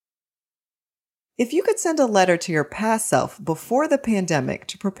If you could send a letter to your past self before the pandemic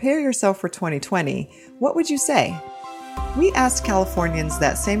to prepare yourself for 2020, what would you say? We asked Californians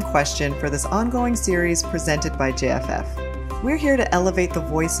that same question for this ongoing series presented by JFF. We're here to elevate the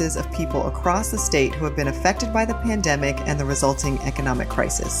voices of people across the state who have been affected by the pandemic and the resulting economic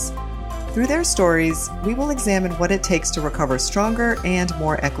crisis. Through their stories, we will examine what it takes to recover stronger and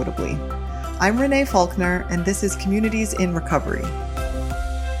more equitably. I'm Renee Faulkner, and this is Communities in Recovery.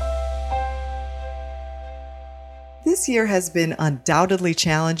 This year has been undoubtedly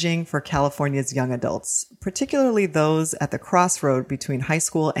challenging for California's young adults, particularly those at the crossroad between high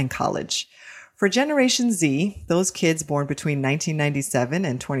school and college. For Generation Z, those kids born between 1997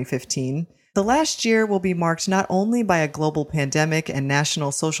 and 2015, the last year will be marked not only by a global pandemic and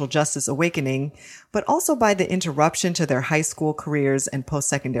national social justice awakening, but also by the interruption to their high school careers and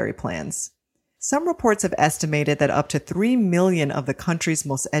post-secondary plans. Some reports have estimated that up to 3 million of the country's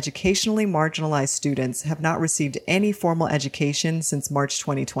most educationally marginalized students have not received any formal education since March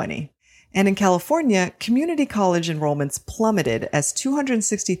 2020. And in California, community college enrollments plummeted as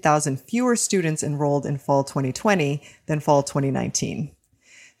 260,000 fewer students enrolled in fall 2020 than fall 2019.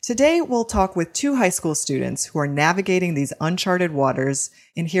 Today, we'll talk with two high school students who are navigating these uncharted waters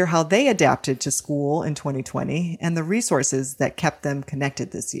and hear how they adapted to school in 2020 and the resources that kept them connected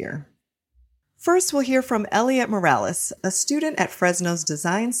this year. First, we'll hear from Elliot Morales, a student at Fresno's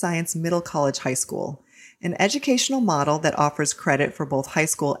Design Science Middle College High School, an educational model that offers credit for both high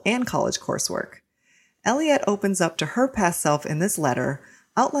school and college coursework. Elliot opens up to her past self in this letter,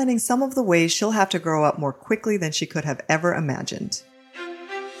 outlining some of the ways she'll have to grow up more quickly than she could have ever imagined.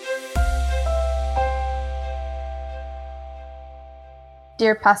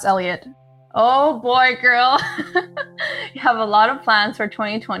 Dear past Elliot, oh boy, girl. You have a lot of plans for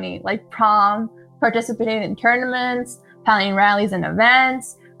 2020, like prom, participating in tournaments, planning rallies and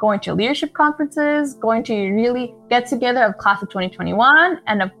events, going to leadership conferences, going to really get together of class of 2021,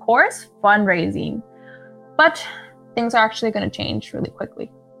 and of course, fundraising. But things are actually going to change really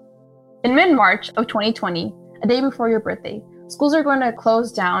quickly. In mid-March of 2020, a day before your birthday, schools are going to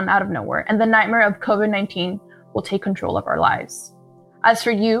close down out of nowhere, and the nightmare of COVID-19 will take control of our lives. As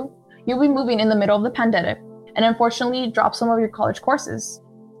for you, you'll be moving in the middle of the pandemic and unfortunately drop some of your college courses.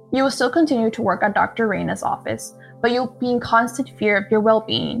 You will still continue to work at Dr. Reyna's office, but you'll be in constant fear of your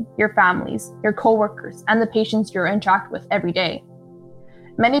well-being, your families, your coworkers, and the patients you interact with every day.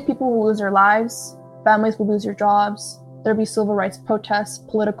 Many people will lose their lives, families will lose their jobs, there'll be civil rights protests,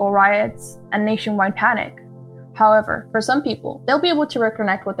 political riots, and nationwide panic. However, for some people, they'll be able to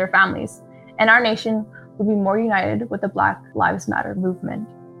reconnect with their families, and our nation will be more united with the Black Lives Matter movement.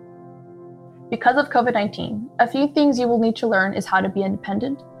 Because of COVID-19, a few things you will need to learn is how to be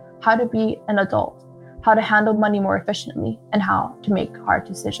independent, how to be an adult, how to handle money more efficiently, and how to make hard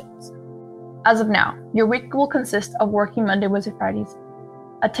decisions. As of now, your week will consist of working Monday, Wednesday, Fridays,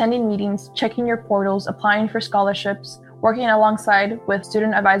 attending meetings, checking your portals, applying for scholarships, working alongside with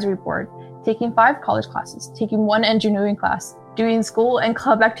Student Advisory Board, taking 5 college classes, taking 1 engineering class, doing school and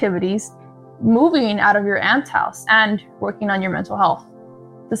club activities, moving out of your aunt's house, and working on your mental health.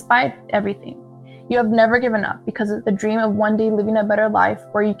 Despite everything, you have never given up because of the dream of one day living a better life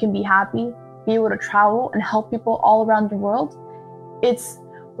where you can be happy, be able to travel, and help people all around the world. It's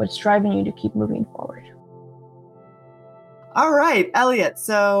what's driving you to keep moving forward. All right, Elliot.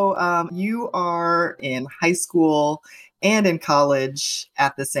 So you are in high school and in college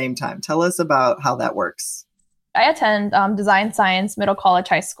at the same time. Tell us about how that works. I attend Design Science Middle College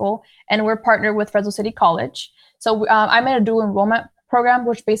High School, and we're partnered with Fresno City College. So I'm in a dual enrollment program,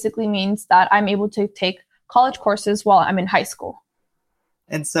 which basically means that I'm able to take college courses while I'm in high school.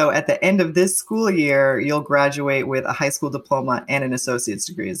 And so at the end of this school year, you'll graduate with a high school diploma and an associate's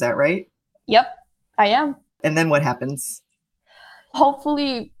degree. Is that right? Yep, I am. And then what happens?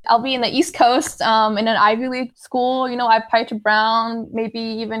 Hopefully, I'll be in the East Coast in an Ivy League school. I applied to Brown, maybe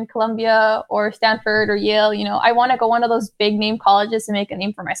even Columbia or Stanford or Yale. I want to go one of those big name colleges and make a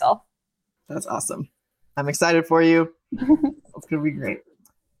name for myself. That's awesome. I'm excited for you. It's going to be great.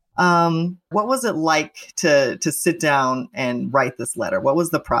 What was it like to sit down and write this letter? What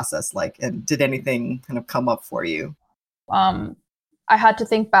was the process like? And did anything kind of come up for you? I had to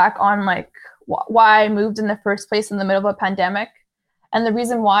think back on why I moved in the first place in the middle of a pandemic. And the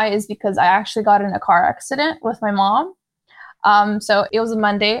reason why is because I actually got in a car accident with my mom. So it was a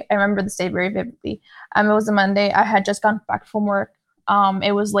Monday. I remember this day very vividly. It was a Monday. I had just gone back from work.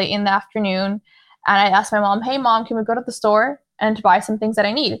 It was late in the afternoon. And I asked my mom, hey, Mom, can we go to the store and to buy some things that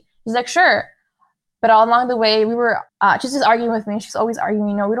I need? She's like, sure. But all along the way, we were she's just arguing with me. She's always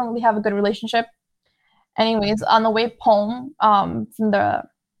arguing. We don't really have a good relationship. Anyways, on the way home from the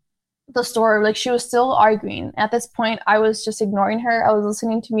the store. Like, she was still arguing. At this point, I was just ignoring her. I was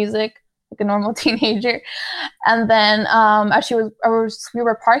listening to music like a normal teenager. And then as we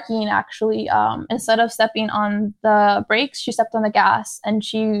were parking actually, instead of stepping on the brakes, she stepped on the gas and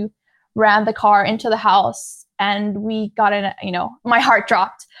she ran the car into the house. And we got in, my heart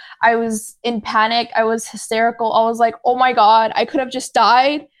dropped. I was in panic. I was hysterical. I was like, oh my God, I could have just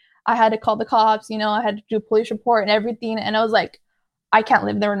died. I had to call the cops, I had to do a police report and everything. And I was like, I can't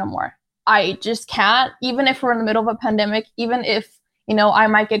live there no more. I just can't, even if we're in the middle of a pandemic, even if, I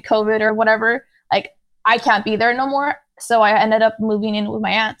might get COVID or whatever, like, I can't be there no more. So I ended up moving in with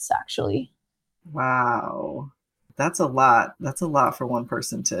my aunts, actually. Wow. That's a lot. That's a lot for one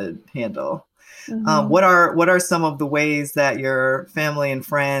person to handle. Mm-hmm. What are some of the ways that your family and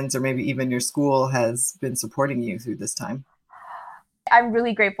friends, or maybe even your school, has been supporting you through this time? I'm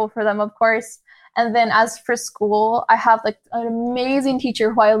really grateful for them, of course. And then as for school, I have like an amazing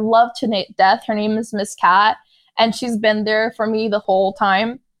teacher who I love to death. Her name is Miss Cat, and she's been there for me the whole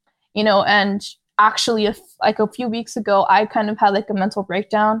time, and actually a few weeks ago, I kind of had like a mental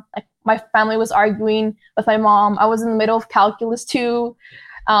breakdown. Like, my family was arguing with my mom. I was in the middle of calculus 2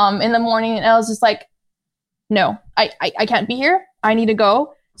 in the morning, and I was just like, no, I can't be here. I need to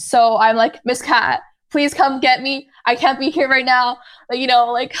go. So I'm like, Miss Cat, please come get me. I can't be here right now.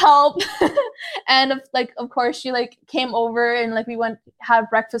 Like help. And of course she came over, and we went, had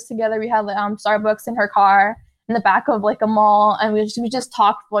breakfast together. We had Starbucks in her car in the back of a mall, and we just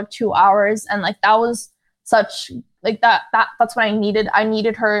talked for 2 hours. And that was such that's what I needed. I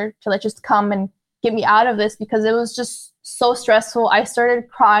needed her to just come and get me out of this, because it was just so stressful. I started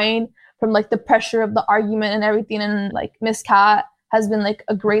crying from the pressure of the argument and everything. And Miss Cat has been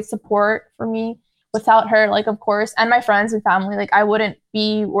a great support for me. Without her, of course, and my friends and family, I wouldn't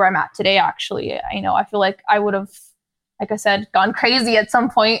be where I'm at today, actually. I feel like I would have, like I said, gone crazy at some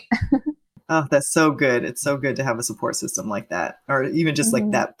point. Oh, that's so good. It's so good to have a support system like that, or even just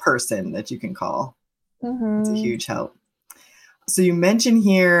mm-hmm. that person that you can call. Mm-hmm. It's a huge help. So you mentioned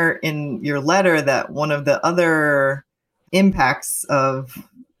here in your letter that one of the other impacts of,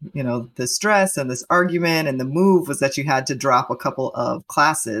 the stress and this argument and the move was that you had to drop a couple of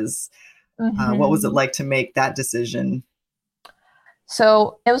classes. Mm-hmm. What was it like to make that decision?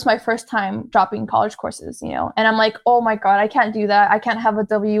 So it was my first time dropping college courses, and I'm like, oh my God, I can't do that. I can't have a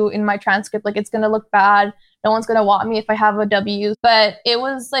W in my transcript. It's going to look bad. No one's going to want me if I have a W. But it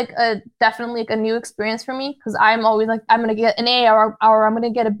was definitely a new experience for me, because I'm always I'm going to get an A or I'm going to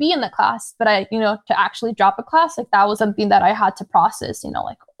get a B in the class. But to actually drop a class, that was something that I had to process,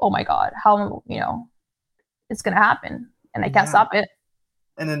 oh my God, how, it's going to happen, and I can't stop it.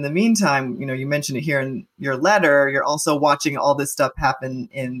 And in the meantime, you mentioned it here in your letter, you're also watching all this stuff happen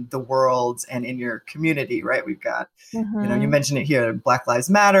in the world and in your community, right? We've got, mm-hmm. You mentioned it here, Black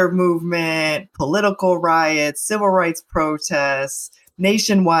Lives Matter movement, political riots, civil rights protests,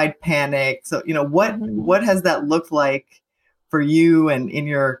 nationwide panic. So, what has that looked like for you and in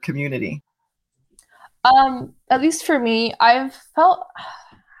your community? At least for me, I've felt,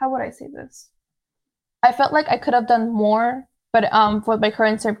 how would I say this? I felt like I could have done more. But for my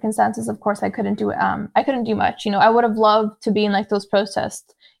current circumstances, of course, I couldn't do it. I couldn't do much. I would have loved to be in those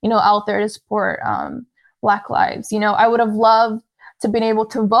protests, out there to support Black lives. I would have loved to been able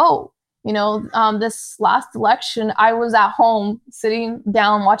to vote. This last election, I was at home sitting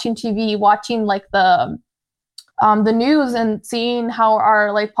down watching TV, watching the news, and seeing how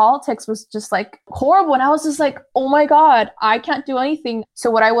our politics was just horrible. And I was just oh my God, I can't do anything. So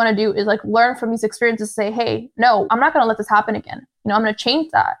what I want to do is learn from these experiences, say, hey, no, I'm not going to let this happen again. I'm going to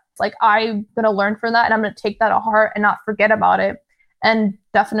change that. I'm going to learn from that, and I'm going to take that to heart and not forget about it, and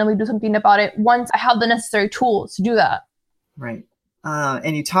definitely do something about it once I have the necessary tools to do that. Right.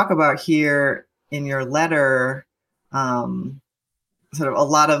 And you talk about here in your letter, sort of a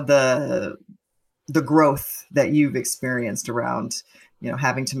lot of the growth that you've experienced around,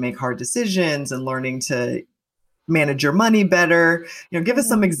 having to make hard decisions and learning to manage your money better. Give us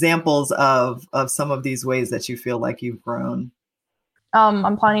some examples of some of these ways that you feel like you've grown.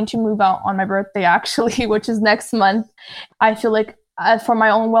 I'm planning to move out on my birthday, actually, which is next month. I feel for my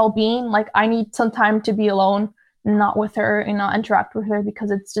own well-being, I need some time to be alone, not with her and not interact with her,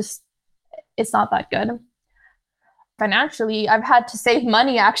 because it's not that good. Financially, I've had to save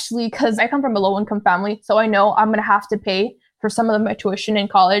money, actually, because I come from a low-income family. So I know I'm going to have to pay for some of my tuition in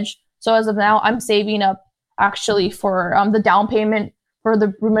college. So as of now, I'm saving up actually for the down payment for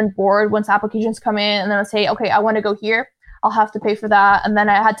the room and board once applications come in. And then I'll say, okay, I want to go here. I'll have to pay for that. And then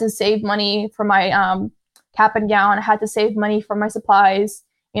I had to save money for my cap and gown. I had to save money for my supplies,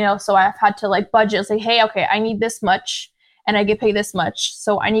 so I've had to budget, say, hey, okay, I need this much. and I get paid this much.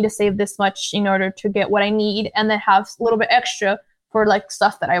 So I need to save this much in order to get what I need, and then have a little bit extra for like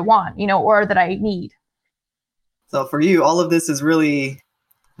stuff that I want, or that I need. So for you, all of this is really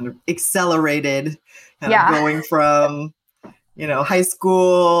kind of accelerated, kind of going from, high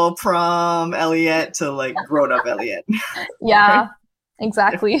school prom Elliot to like grown up Elliot. Yeah, right?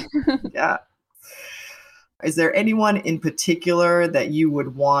 Exactly. Yeah. Is there anyone in particular that you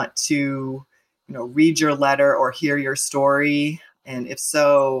would want to, read your letter or hear your story? And if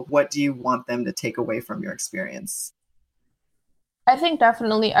so, what do you want them to take away from your experience? I think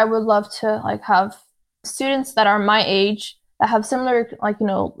definitely I would love to like have students that are my age that have similar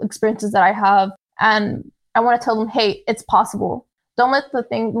experiences that I have, and I want to tell them, hey, it's possible. Don't let the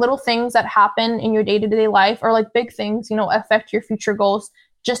little things that happen in your day-to-day life, or like big things, affect your future goals.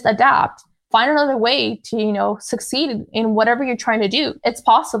 Just adapt. Find another way to, succeed in whatever you're trying to do. It's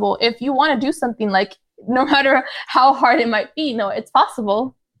possible. If you want to do something, like no matter how hard it might be, it's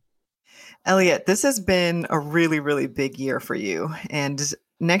possible. Elliot, this has been a really, really big year for you. And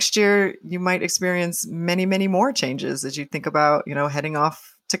next year, you might experience many, many more changes as you think about, heading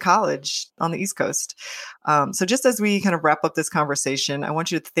off to college on the East Coast. So just as we kind of wrap up this conversation, I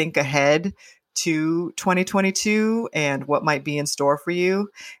want you to think ahead to 2022 and what might be in store for you,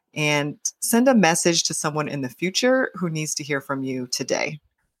 and send a message to someone in the future who needs to hear from you today.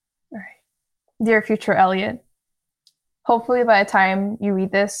 All right. Dear future Elliot, hopefully by the time you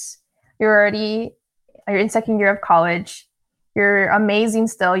read this, you're in second year of college. You're amazing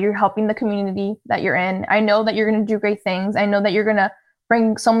still. You're helping the community that you're in. I know that you're going to do great things. I know that you're going to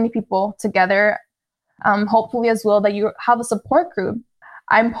bring so many people together. Hopefully as well that you have a support group.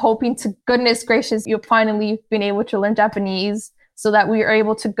 I'm hoping to goodness gracious you've finally been able to learn Japanese so that we are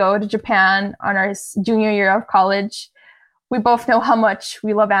able to go to Japan on our junior year of college. We both know how much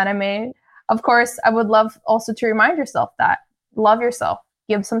we love anime. Of course, I would love also to remind yourself that love yourself.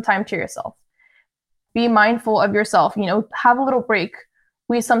 Give some time to yourself. Be mindful of yourself, have a little break.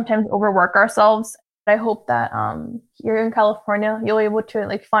 We sometimes overwork ourselves. I hope that here in California, you'll be able to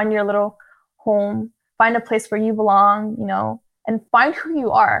like find your little home, find a place where you belong, and find who you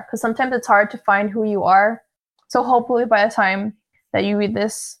are. Because sometimes it's hard to find who you are. So hopefully by the time that you read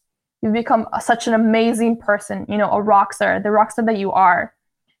this, you become such an amazing person, a rock star, the rock star that you are.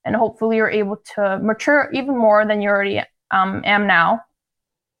 And hopefully you're able to mature even more than you already am now,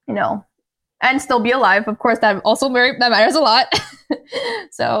 and still be alive. Of course, that matters a lot.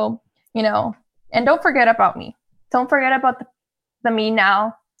 So, and don't forget about me. Don't forget about the me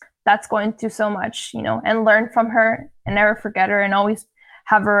now that's going through so much, and learn from her and never forget her, and always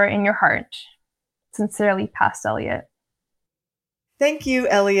have her in your heart. Sincerely, Past Elliot. Thank you,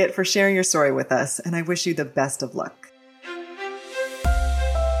 Elliot, for sharing your story with us, and I wish you the best of luck.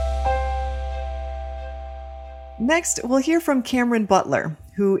 Next, we'll hear from Cameron Butler,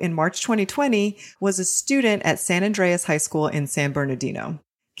 who in March 2020 was a student at San Andreas High School in San Bernardino.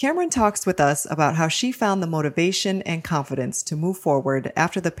 Cameron talks with us about how she found the motivation and confidence to move forward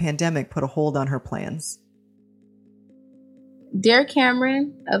after the pandemic put a hold on her plans. Dear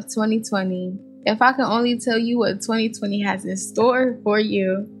Cameron of 2020, if I can only tell you what 2020 has in store for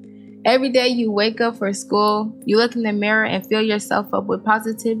you. Every day you wake up for school, you look in the mirror and fill yourself up with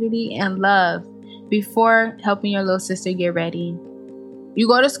positivity and love before helping your little sister get ready. You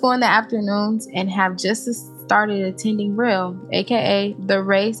go to school in the afternoons and have just started attending REAL, aka the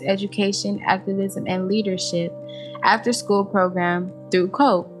Race, Education, Activism, and Leadership after school program through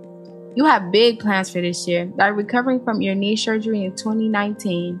COPE. You have big plans for this year, like recovering from your knee surgery in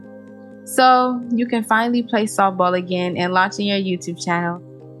 2019. So you can finally play softball again and launching your YouTube channel.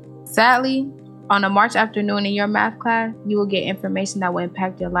 Sadly, on a March afternoon in your math class, you will get information that will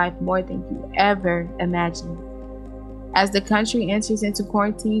impact your life more than you ever imagined. As the country enters into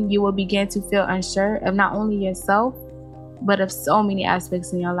quarantine, you will begin to feel unsure of not only yourself, but of so many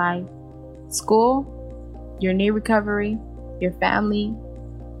aspects in your life. School, your knee recovery, your family,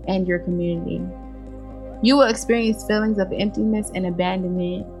 and your community. You will experience feelings of emptiness and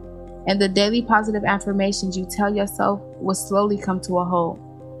abandonment, and the daily positive affirmations you tell yourself will slowly come to a halt.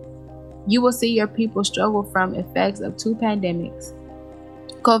 You will see your people struggle from effects of two pandemics,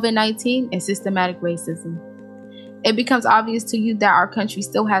 COVID-19 and systematic racism. It becomes obvious to you that our country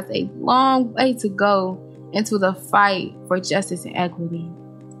still has a long way to go into the fight for justice and equity.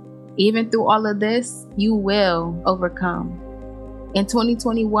 Even through all of this, you will overcome. In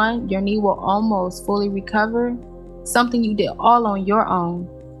 2021, your knee will almost fully recover, something you did all on your own.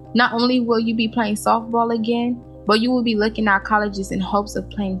 Not only will you be playing softball again, but you will be looking at colleges in hopes of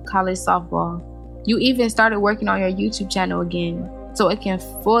playing college softball. You even started working on your YouTube channel again, so it can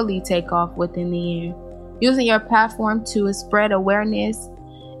fully take off within the year. using your platform to spread awareness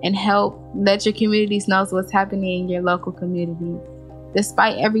and help let your communities know what's happening in your local community.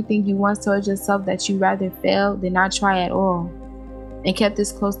 Despite everything you once told yourself that you rather fail than not try at all, and kept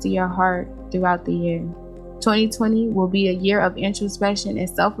this close to your heart throughout the year. 2020 will be a year of introspection and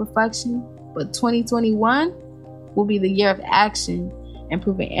self-reflection, but 2021 will be the year of action and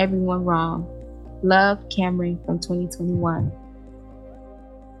proving everyone wrong. Love, Cameron from 2021.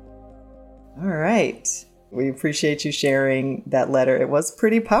 All right. We appreciate you sharing that letter. It was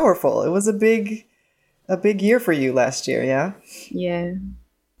pretty powerful. It was a big year for you last year, yeah? Yeah.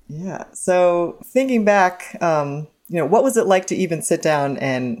 Yeah. So thinking back, what was it like to even sit down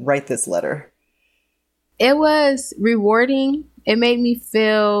and write this letter? It was rewarding. It made me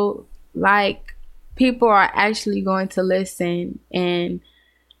feel like people are actually going to listen and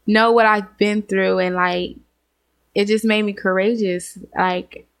know what I've been through. And like, it just made me courageous.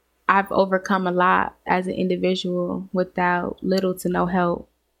 Like, I've overcome a lot as an individual without little to no help.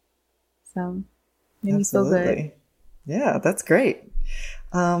 So it made me feel good. Yeah, that's great.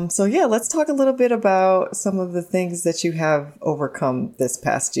 Let's talk a little bit about some of the things that you have overcome this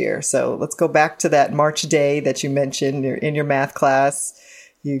past year. So let's go back to that March day that you mentioned. You're in your math class.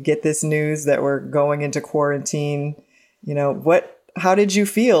 You get this news that we're going into quarantine. How did you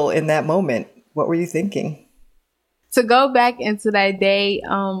feel in that moment? What were you thinking? To go back into that day,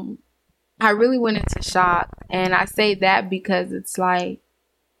 I really went into shock. And I say that because it's like,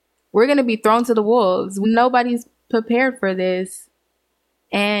 we're going to be thrown to the wolves. Nobody's prepared for this.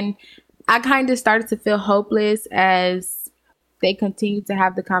 And I kind of started to feel hopeless as they continued to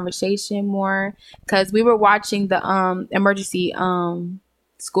have the conversation more, because we were watching the emergency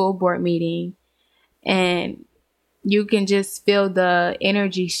school board meeting, and you can just feel the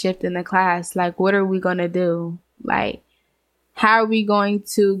energy shift in the class. Like, what are we going to do? Like, how are we going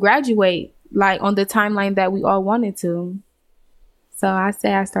to graduate, like, on the timeline that we all wanted to? So I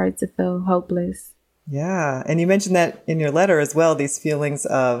started to feel hopeless. Yeah. And you mentioned that in your letter as well, these feelings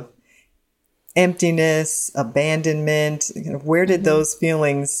of emptiness, abandonment. Where did those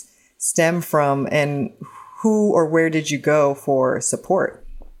feelings stem from, and who or where did you go for support?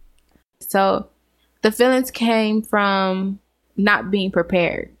 So the feelings came from not being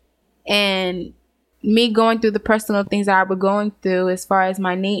prepared, and me going through the personal things that I was going through as far as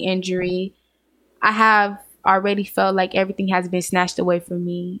my knee injury. I have already felt like everything has been snatched away from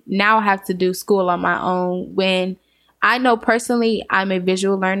me. Now I have to do school on my own, when I know personally I'm a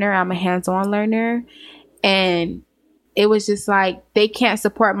visual learner, I'm a hands-on learner, and it was just like they can't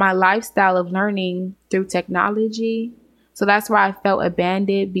support my lifestyle of learning through technology. So that's why I felt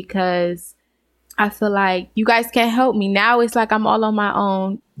abandoned, because I feel like you guys can't help me. Now it's like I'm all on my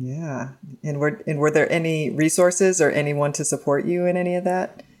own. Yeah. And were there any resources or anyone to support you in any of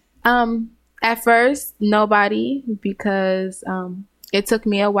that? At first, nobody, because it took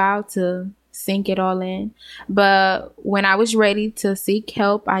me a while to sink it all in. But when I was ready to seek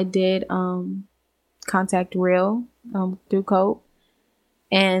help, I did contact Real through Cope.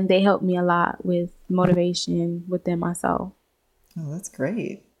 And they helped me a lot with motivation within myself. Oh, that's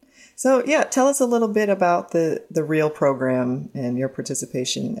great. So, yeah, tell us a little bit about the Real program and your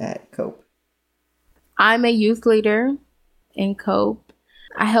participation at Cope. I'm a youth leader in Cope.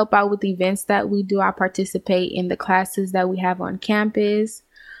 I help out with events that we do. I participate in the classes that we have on campus.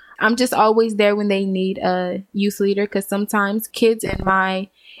 I'm just always there when they need a youth leader, because sometimes kids in my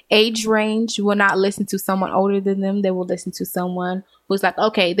age range will not listen to someone older than them. They will listen to someone who's like,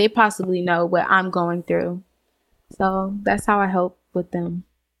 okay, they possibly know what I'm going through. So that's how I help with them.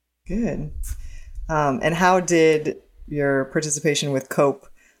 Good. And how did your participation with Cope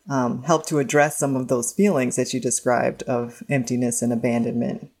help to address some of those feelings that you described of emptiness and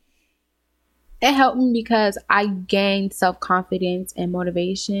abandonment? It helped me because I gained self-confidence and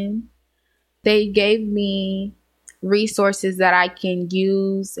motivation. They gave me resources that I can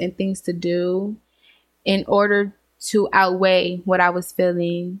use and things to do in order to outweigh what I was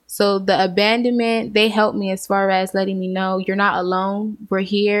feeling. So the abandonment, they helped me as far as letting me know you're not alone. We're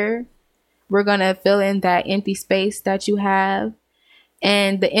here. We're going to fill in that empty space that you have.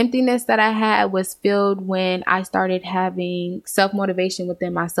 And the emptiness that I had was filled when I started having self-motivation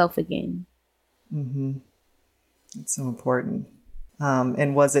within myself again. Mm-hmm. That's so important.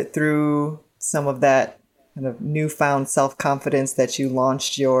 And was it through some of that kind of newfound self-confidence that you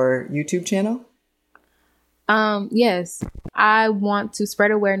launched your YouTube channel? Yes. I want to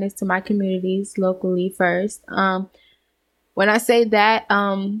spread awareness to my communities locally first. When I say that,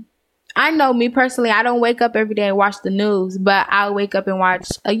 I know me personally, I don't wake up every day and watch the news, but I'll wake up and watch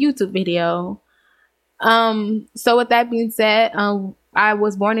a YouTube video. So with that being said, I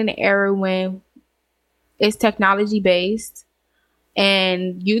was born in an era when is technology based,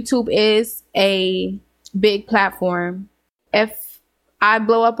 and YouTube is a big platform. If I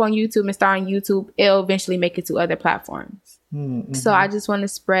blow up on YouTube and start on YouTube, it'll eventually make it to other platforms. Mm-hmm. So I just want to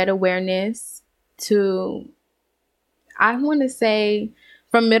spread awareness to, I want to say,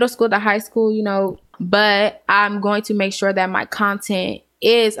 from middle school to high school, you know, but I'm going to make sure that my content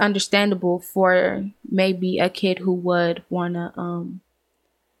is understandable for maybe a kid who would want to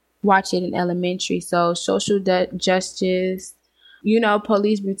watch it in elementary. So social justice, you know,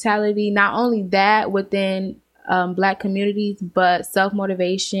 police brutality, not only that within Black communities, but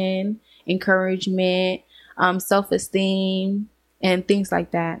self-motivation, encouragement, self-esteem, and things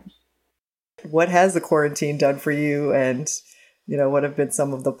like that. What has the quarantine done for you? And, you know, what have been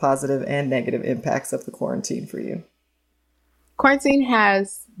some of the positive and negative impacts of the quarantine for you? Quarantine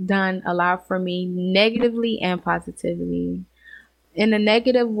has done a lot for me, negatively and positively. In a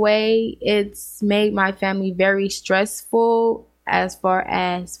negative way, it's made my family very stressful as far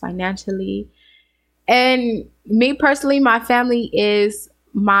as financially. And me personally, my family is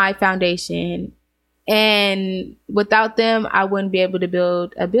my foundation. And without them, I wouldn't be able to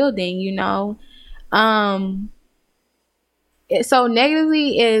build a building, you know. So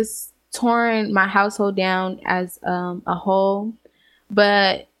negatively is torn my household down as a whole.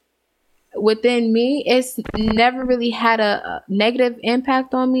 But within me, it's never really had a negative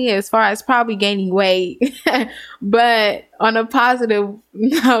impact on me as far as probably gaining weight. But on a positive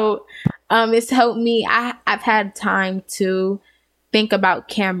note, it's helped me. I've had time to think about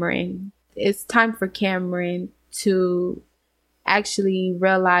Cameron. It's time for Cameron to actually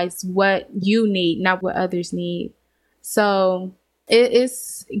realize what you need, not what others need. So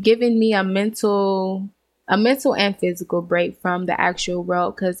it's given me a mental and physical break from the actual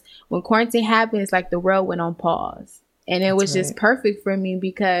world. Because when quarantine happened, it's like the world went on pause. And it was just perfect for me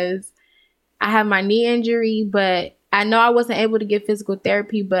because I have my knee injury, but I know I wasn't able to get physical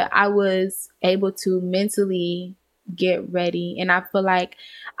therapy, but I was able to mentally get ready. And I feel like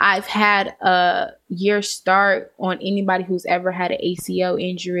I've had a year start on anybody who's ever had an ACL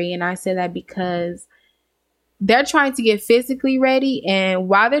injury. And I say that because they're trying to get physically ready. And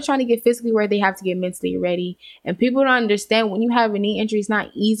while they're trying to get physically ready, they have to get mentally ready. And people don't understand when you have a knee injury, it's not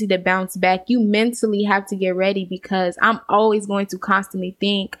easy to bounce back. You mentally have to get ready because I'm always going to constantly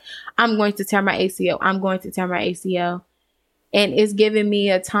think, I'm going to tear my ACL. I'm going to tear my ACL. And it's giving me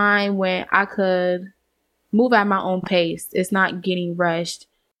a time when I could move at my own pace. It's not getting rushed.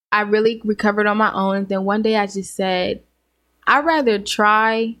 I really recovered on my own. And then one day I just said, I'd rather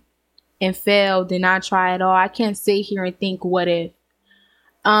try and fail than not try at all. I can't sit here and think, what if?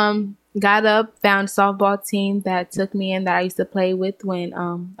 Got up, found a softball team that took me in that I used to play with when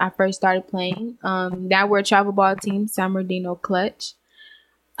I first started playing. Now we're a travel ball team, San Bernardino Clutch.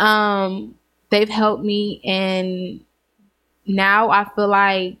 They've helped me, and now I feel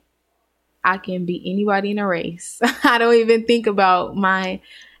like I can beat anybody in a race. I don't even think about my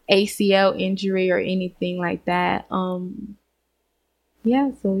ACL injury or anything like that.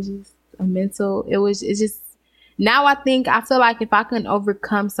 Yeah, so it's just a mental, it's just, now I feel like if I can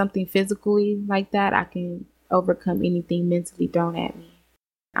overcome something physically like that, I can overcome anything mentally thrown at me.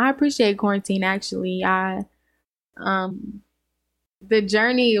 I appreciate quarantine, actually. The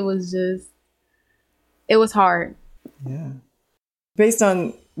journey, it was hard. Yeah. Based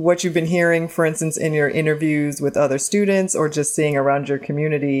on what you've been hearing, for instance, in your interviews with other students or just seeing around your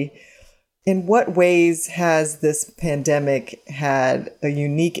community, in what ways has this pandemic had a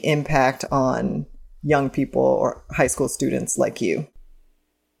unique impact on young people or high school students like you?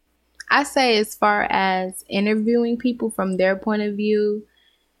 I say as far as interviewing people from their point of view,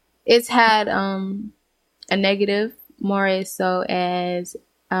 it's had a negative, more so as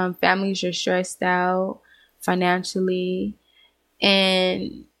families are stressed out financially,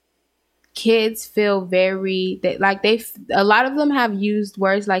 and kids feel a lot of them have used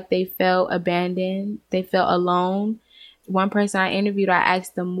words like they felt abandoned, they felt alone. One person I interviewed, I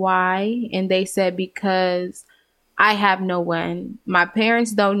asked them why, and they said, because I have no one. My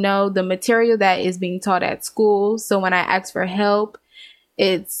parents don't know the material that is being taught at school. So when I ask for help,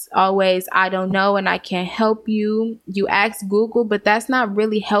 it's always, I don't know and I can't help you. You ask Google, but that's not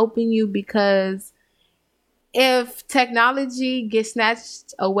really helping you, because if technology gets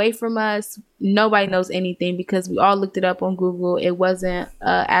snatched away from us, nobody knows anything because we all looked it up on Google. It wasn't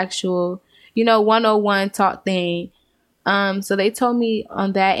an actual, 101 taught thing. So they told me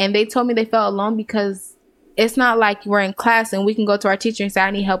on that, and they told me they felt alone because it's not like we're in class and we can go to our teacher and say,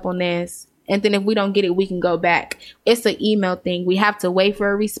 I need help on this. And then if we don't get it, we can go back. It's an email thing. We have to wait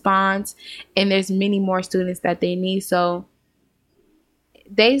for a response, and there's many more students that they need. So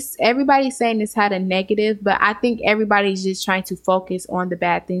everybody's saying it's had a negative, but I think everybody's just trying to focus on the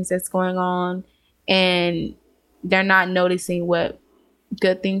bad things that's going on, and they're not noticing what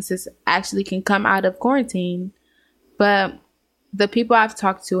good things is actually can come out of quarantine. But the people I've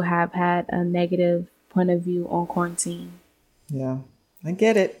talked to have had a negative point of view on quarantine. Yeah, I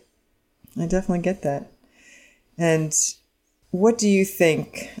get it. I definitely get that. And what do you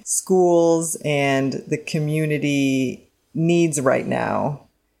think schools and the community needs right now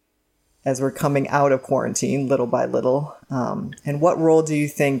as we're coming out of quarantine little by little? And what role do you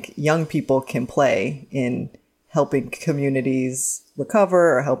think young people can play in helping communities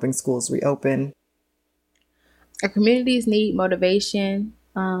recover or helping schools reopen? Our communities need motivation,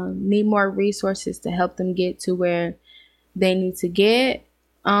 need more resources to help them get to where they need to get.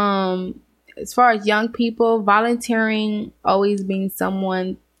 As far as young people, volunteering always being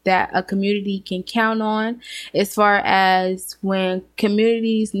someone that a community can count on. As far as when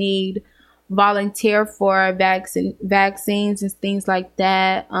communities need volunteer for vaccines and things like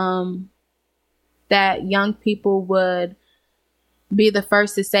that, that young people would be the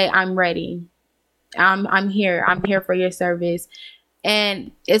first to say, I'm ready. I'm here. I'm here for your service.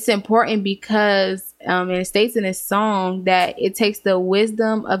 And it's important because it states in this song that it takes the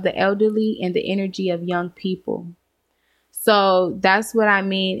wisdom of the elderly and the energy of young people. So that's what I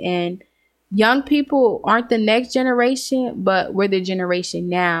mean. And young people aren't the next generation, but we're the generation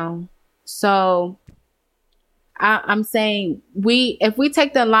now. So I'm saying if we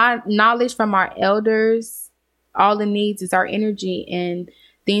take the knowledge from our elders, all it needs is our energy, and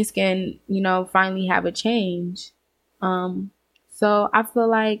things can, finally have a change. So I feel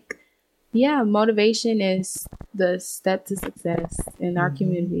like, motivation is the step to success in our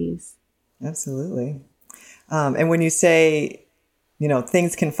communities. Absolutely. And when you say,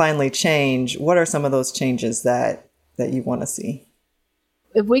 things can finally change, what are some of those changes that you want to see?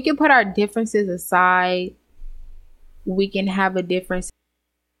 If we can put our differences aside, we can have a difference.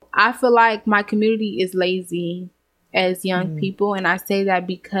 I feel like my community is lazy as young people. And I say that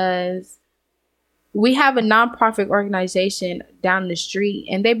because we have a nonprofit organization down the street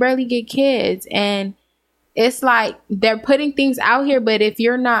and they barely get kids. And it's like they're putting things out here, but if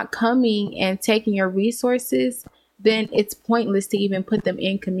you're not coming and taking your resources, then it's pointless to even put them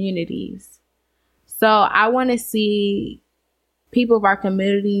in communities. So I want to see people of our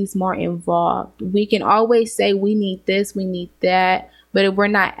communities more involved. We can always say we need this, we need that, but if we're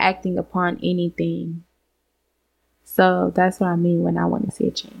not acting upon anything. So that's what I mean when I want to see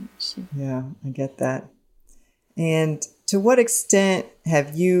a change. Yeah, I get that. And to what extent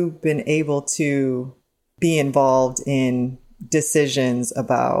have you been able to be involved in decisions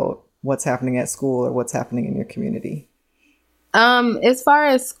about what's happening at school or what's happening in your community? As far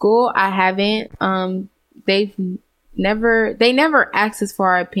as school, I haven't. They never asked us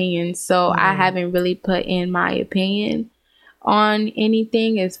for our opinions, so I haven't really put in my opinion on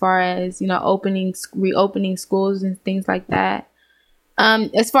anything as far as, reopening schools and things like that.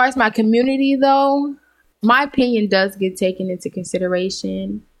 As far as my community, though, my opinion does get taken into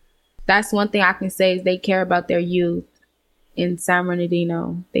consideration. That's one thing I can say is they care about their youth in San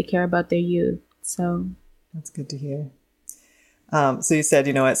Bernardino. They care about their youth. So that's good to hear. So you said,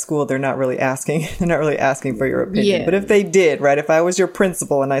 at school, they're not really asking for your opinion. Yeah. But if they did, right? If I was your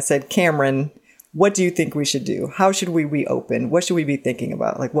principal and I said, Cameron, what do you think we should do? How should we reopen? What should we be thinking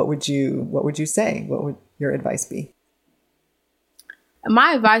about? Like, what would you say? What would your advice be?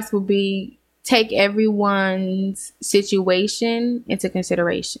 My advice would be take everyone's situation into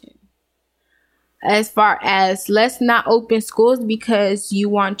consideration. As far as let's not open schools because you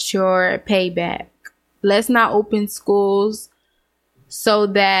want your payback. Let's not open schools so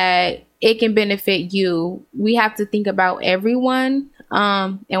that it can benefit you. We have to think about everyone.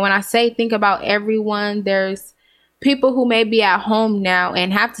 And when I say think about everyone, there's people who may be at home now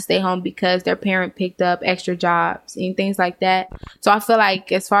and have to stay home because their parent picked up extra jobs and things like that. So I feel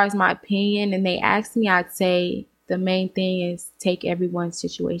like as far as my opinion and they asked me, I'd say the main thing is take everyone's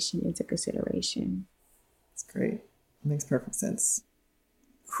situation into consideration. That's great. It makes perfect sense.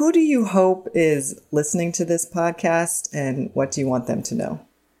 Who do you hope is listening to this podcast, and what do you want them to know?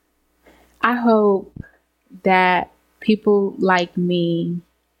 I hope that people like me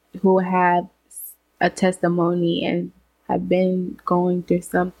who have a testimony and have been going through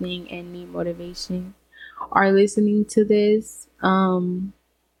something and need motivation are listening to this. I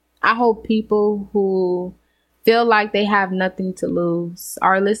hope people who feel like they have nothing to lose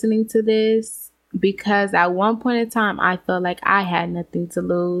are listening to this, because at one point in time, I felt like I had nothing to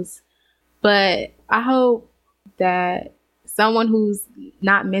lose. But I hope that someone who's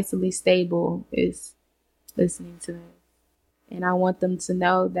not mentally stable is listening to this And I want them to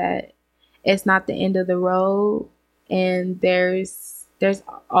know that it's not the end of the road, and there's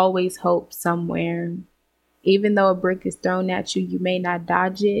always hope somewhere. Even though a brick is thrown at you, you may not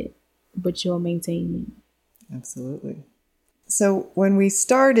dodge it, but you'll maintain it. Absolutely. So when we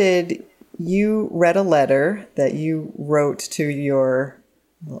started, you read a letter that you wrote to your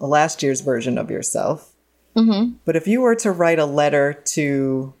last year's version of yourself. Mm-hmm. But if you were to write a letter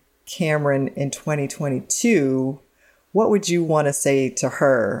to Cameron in 2022, what would you want to say to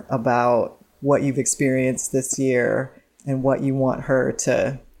her about what you've experienced this year and what you want her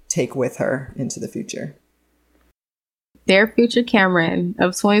to take with her into the future? Dear future Cameron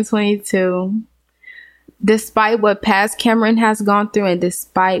of 2022, despite what past Cameron has gone through and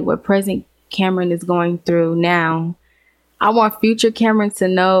despite what present Cameron is going through now, I want future Cameron to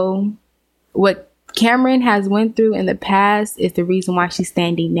know what Cameron has went through in the past is the reason why she's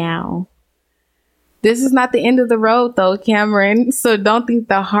standing now. This is not the end of the road though, Cameron. So don't think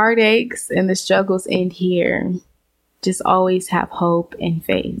the heartaches and the struggles end here. Just always have hope and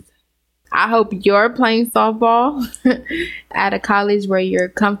faith. I hope you're playing softball at a college where you're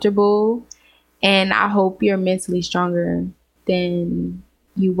comfortable, and I hope you're mentally stronger than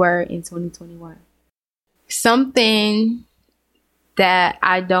you were in 2021. Something that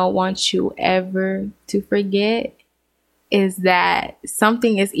I don't want you ever to forget is that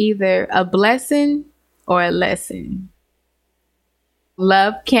something is either a blessing or a lesson.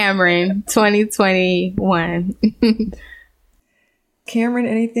 Love, Cameron, 2021. Cameron,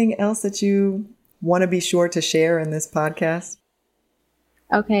 anything else that you want to be sure to share in this podcast?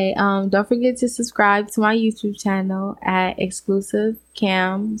 Okay, don't forget to subscribe to my YouTube channel at Exclusive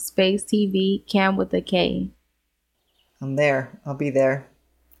Cam Space TV, Cam with a K. I'm there. I'll be there.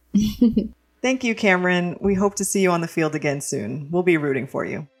 Thank you, Cameron. We hope to see you on the field again soon. We'll be rooting for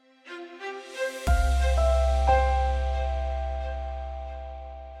you.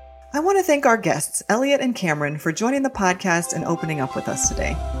 I want to thank our guests, Elliot and Cameron, for joining the podcast and opening up with us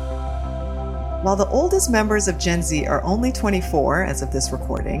today. While the oldest members of Gen Z are only 24 as of this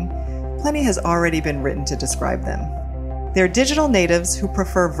recording, plenty has already been written to describe them. They're digital natives who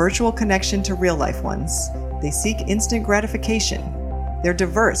prefer virtual connection to real-life ones. They seek instant gratification. They're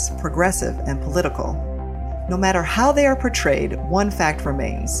diverse, progressive, and political. No matter how they are portrayed, one fact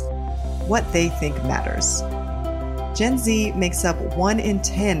remains: what they think matters. Gen Z makes up 1 in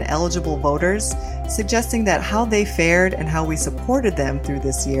 10 eligible voters, suggesting that how they fared and how we supported them through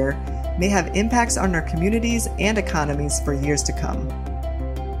this year may have impacts on our communities and economies for years to come.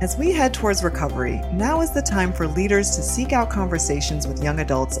 As we head towards recovery, now is the time for leaders to seek out conversations with young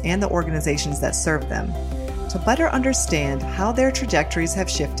adults and the organizations that serve them, to better understand how their trajectories have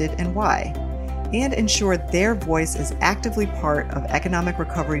shifted and why, and ensure their voice is actively part of economic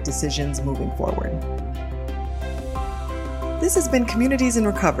recovery decisions moving forward. This has been Communities in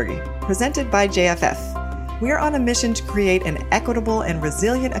Recovery, presented by JFF. We are on a mission to create an equitable and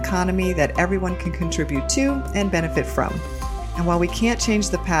resilient economy that everyone can contribute to and benefit from. And while we can't change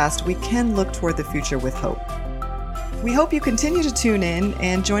the past, we can look toward the future with hope. We hope you continue to tune in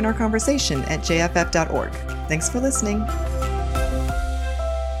and join our conversation at jff.org. Thanks for listening.